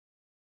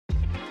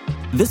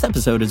This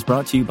episode is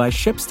brought to you by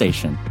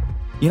ShipStation.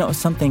 You know,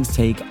 some things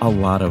take a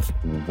lot of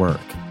work,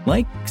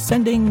 like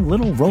sending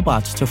little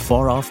robots to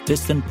far-off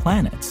distant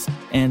planets.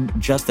 And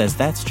just as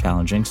that's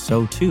challenging,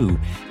 so too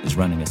is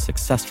running a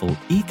successful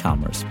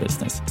e-commerce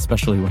business,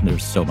 especially when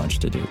there's so much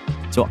to do.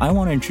 So I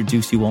want to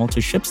introduce you all to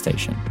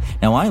ShipStation.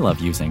 Now, I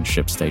love using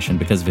ShipStation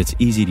because of its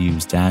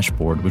easy-to-use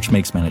dashboard, which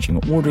makes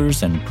managing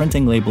orders and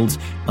printing labels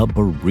a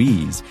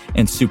breeze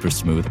and super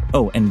smooth.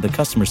 Oh, and the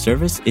customer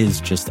service is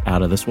just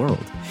out of this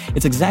world.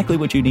 It's exactly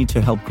what you need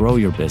to help grow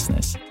your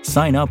business.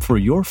 Sign up for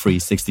your free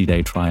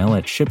 60-day trial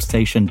at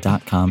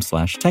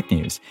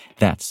shipstation.com/technews.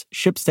 That's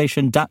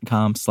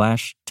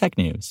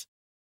shipstation.com/technews.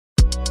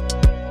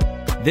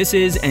 This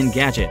is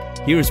Engadget.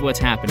 Here's what's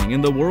happening in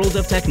the world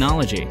of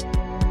technology.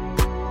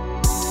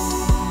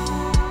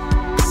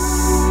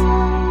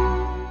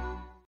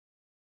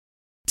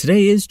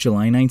 Today is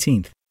July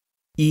 19th.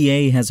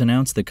 EA has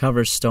announced the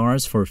cover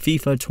stars for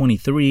FIFA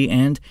 23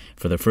 and,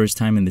 for the first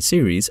time in the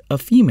series, a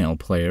female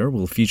player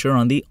will feature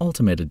on the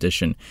Ultimate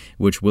Edition,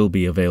 which will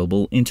be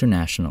available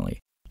internationally.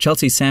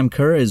 Chelsea's Sam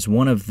Kerr is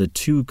one of the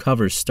two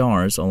cover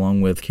stars,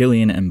 along with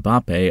Kylian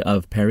Mbappe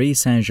of Paris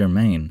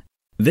Saint-Germain.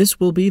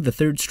 This will be the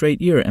third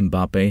straight year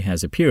Mbappe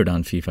has appeared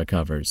on FIFA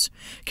covers.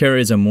 Kerr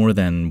is a more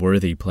than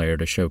worthy player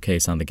to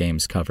showcase on the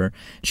game's cover.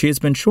 She has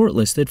been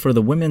shortlisted for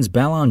the Women's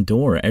Ballon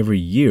d'Or every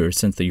year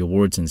since the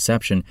award's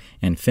inception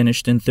and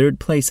finished in third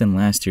place in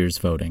last year's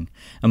voting.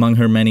 Among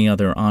her many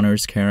other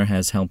honors, Kerr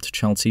has helped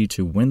Chelsea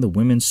to win the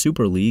Women's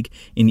Super League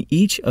in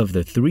each of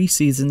the 3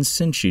 seasons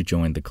since she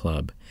joined the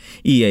club.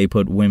 EA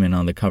put women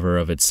on the cover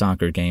of its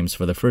soccer games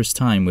for the first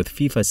time with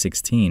FIFA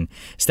 16.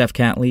 Steph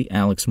Catley,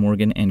 Alex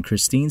Morgan, and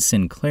Christine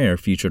Sinclair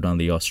featured on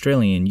the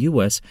Australian,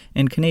 US,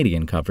 and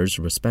Canadian covers,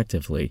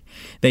 respectively.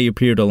 They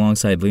appeared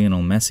alongside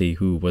Lionel Messi,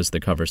 who was the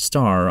cover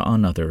star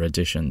on other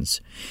editions.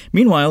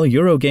 Meanwhile,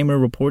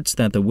 Eurogamer reports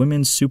that the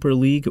Women's Super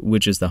League,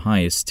 which is the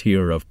highest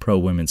tier of pro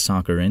women's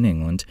soccer in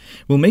England,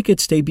 will make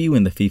its debut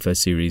in the FIFA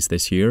series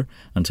this year.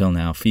 Until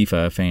now,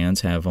 FIFA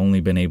fans have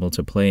only been able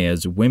to play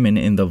as women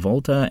in the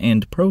Volta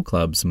and Pro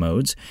Clubs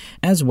modes,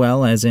 as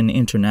well as in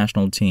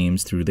international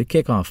teams through the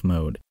Kickoff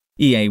mode.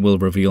 EA will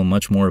reveal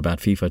much more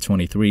about FIFA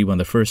 23 when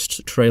the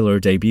first trailer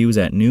debuts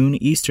at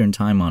noon Eastern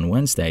Time on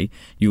Wednesday.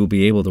 You will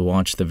be able to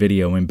watch the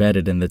video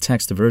embedded in the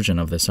text version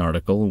of this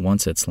article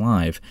once it's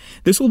live.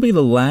 This will be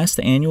the last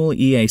annual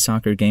EA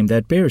soccer game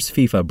that bears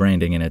FIFA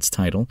branding in its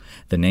title.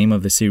 The name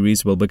of the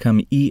series will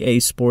become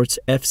EA Sports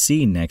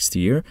FC next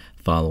year,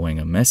 following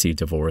a messy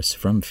divorce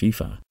from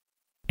FIFA.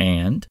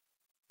 And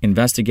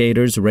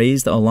investigators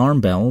raised alarm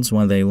bells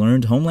when they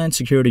learned Homeland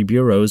Security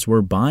bureaus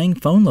were buying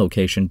phone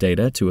location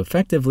data to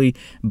effectively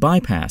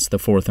bypass the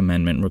Fourth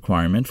Amendment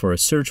requirement for a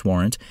search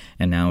warrant,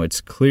 and now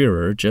it's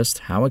clearer just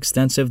how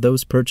extensive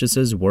those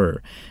purchases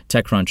were.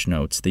 TechCrunch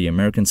notes the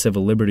American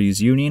Civil Liberties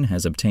Union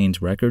has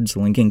obtained records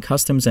linking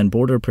Customs and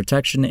Border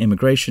Protection,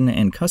 Immigration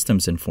and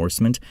Customs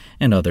Enforcement,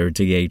 and other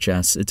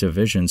DHS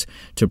divisions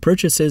to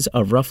purchases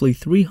of roughly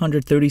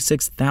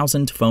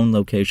 336,000 phone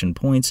location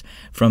points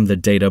from the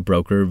data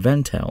broker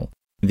Ventel.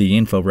 The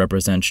info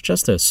represents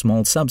just a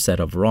small subset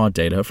of raw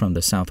data from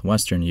the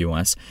southwestern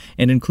U.S.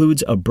 and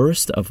includes a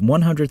burst of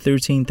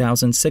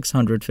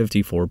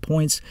 113,654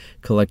 points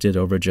collected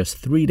over just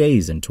 3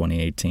 days in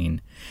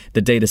 2018.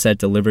 The dataset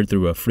delivered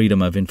through a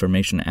Freedom of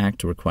Information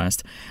Act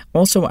request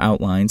also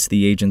outlines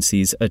the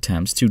agency's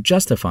attempts to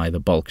justify the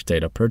bulk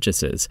data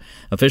purchases.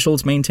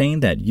 Officials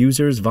maintain that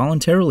users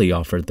voluntarily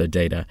offered the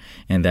data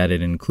and that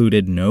it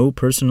included no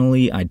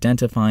personally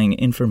identifying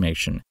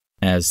information.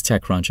 As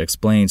TechCrunch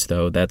explains,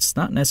 though, that's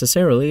not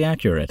necessarily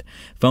accurate.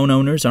 Phone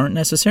owners aren't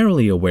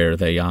necessarily aware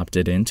they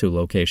opted into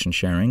location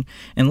sharing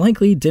and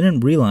likely didn't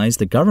realize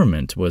the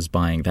government was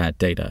buying that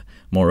data.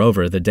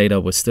 Moreover, the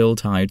data was still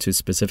tied to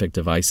specific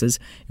devices.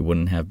 It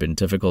wouldn't have been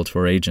difficult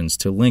for agents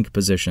to link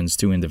positions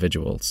to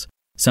individuals.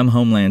 Some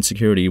Homeland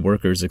Security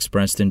workers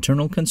expressed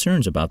internal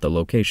concerns about the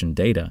location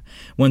data.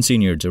 One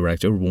senior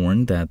director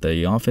warned that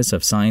the Office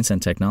of Science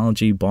and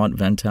Technology bought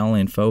Ventel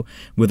info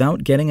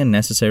without getting a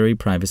necessary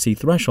privacy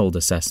threshold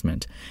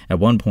assessment. At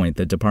one point,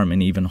 the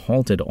department even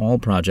halted all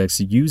projects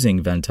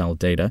using Ventel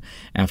data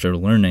after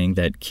learning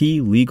that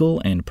key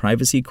legal and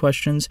privacy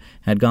questions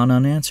had gone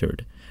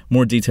unanswered.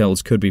 More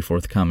details could be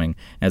forthcoming,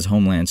 as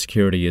Homeland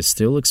Security is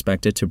still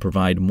expected to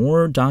provide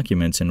more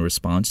documents in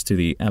response to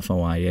the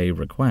FOIA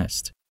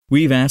request.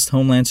 We've asked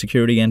Homeland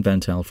Security and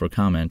Ventel for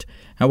comment.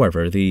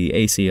 However, the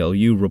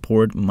ACLU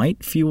report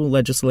might fuel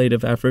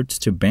legislative efforts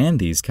to ban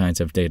these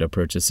kinds of data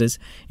purchases,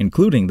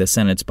 including the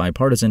Senate's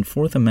bipartisan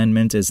Fourth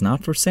Amendment is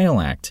Not for Sale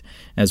Act,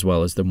 as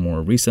well as the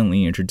more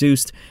recently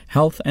introduced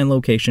Health and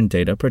Location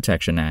Data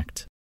Protection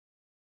Act.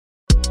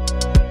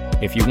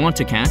 If you want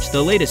to catch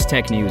the latest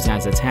tech news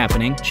as it's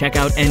happening, check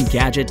out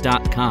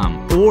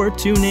Engadget.com or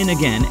tune in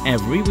again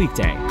every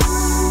weekday.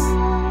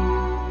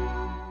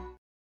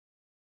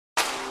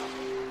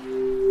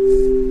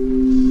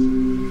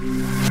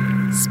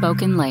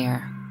 Spoken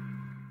Layer.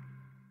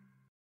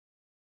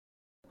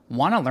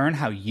 Want to learn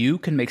how you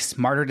can make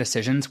smarter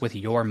decisions with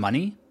your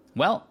money?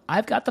 Well,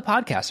 I've got the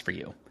podcast for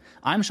you.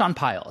 I'm Sean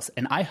Piles,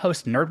 and I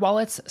host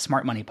NerdWallet's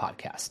Smart Money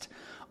Podcast.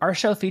 Our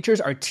show features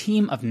our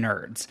team of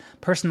nerds,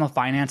 personal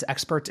finance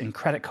experts in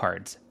credit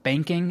cards,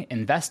 banking,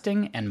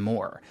 investing, and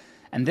more.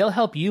 And they'll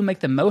help you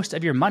make the most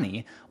of your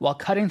money while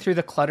cutting through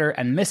the clutter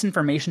and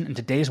misinformation in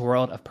today's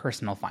world of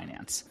personal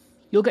finance.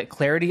 You'll get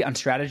clarity on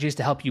strategies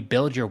to help you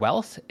build your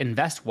wealth,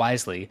 invest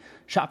wisely,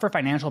 shop for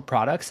financial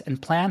products,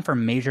 and plan for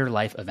major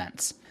life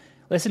events.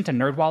 Listen to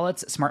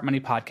NerdWallet's Smart Money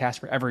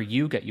Podcast wherever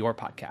you get your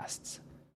podcasts.